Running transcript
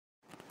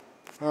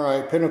All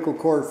right, Pinnacle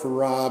Ct for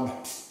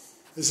Rob.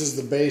 This is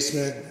the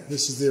basement.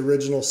 This is the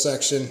original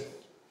section.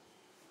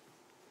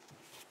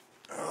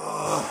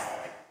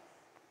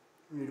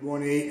 Need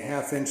 1/8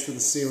 1/2 inch for the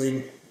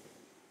ceiling.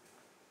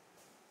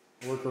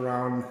 Work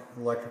around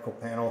electrical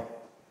panel.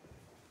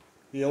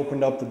 He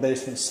opened up the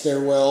basement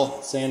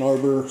stairwell, San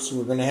Arbor, so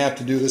we're going to have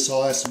to do this.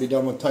 All has to be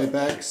done with Type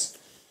X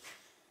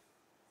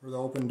for the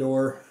open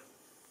door.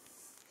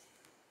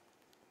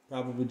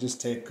 Probably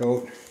just tape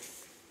coat.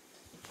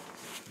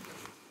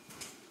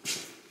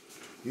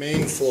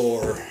 Main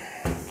floor.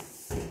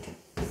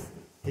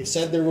 He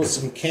said there was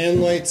some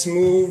can lights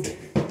moved.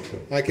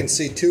 I can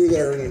see 2 that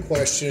are in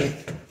question.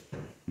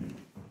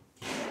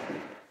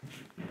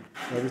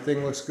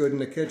 Everything looks good in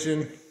the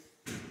kitchen.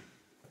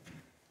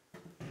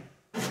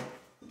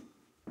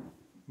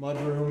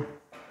 Mudroom,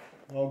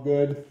 all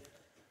good.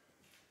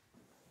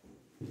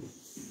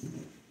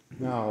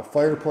 Now,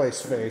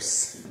 fireplace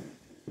face.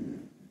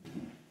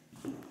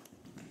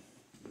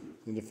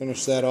 Need to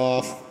finish that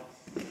off.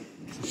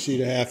 It's a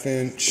sheet 1/2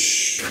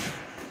 inch.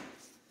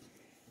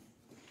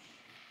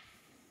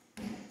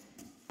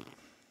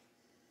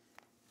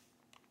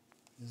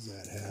 Is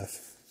that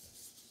half?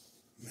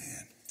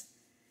 Man.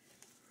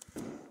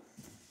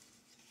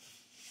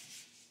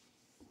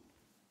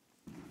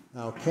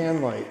 Now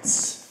can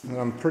lights, and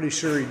I'm pretty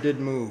sure he did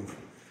move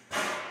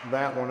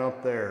that one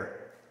up there.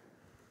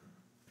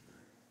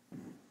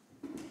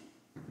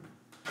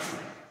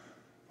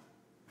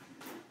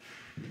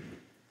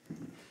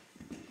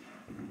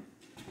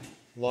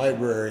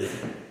 Library,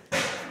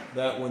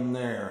 that one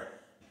there.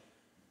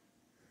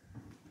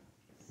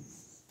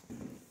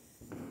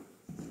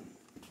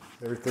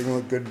 Everything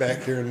looked good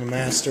back here in the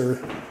master.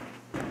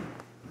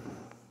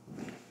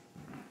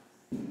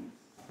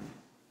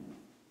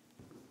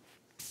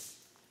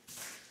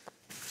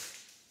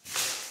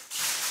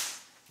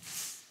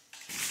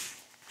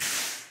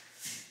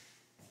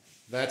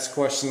 That's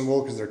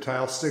questionable because their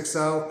tile sticks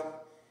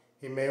out.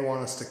 He may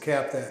want us to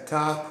cap that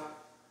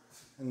top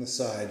and the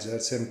sides.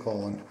 That's him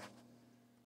calling.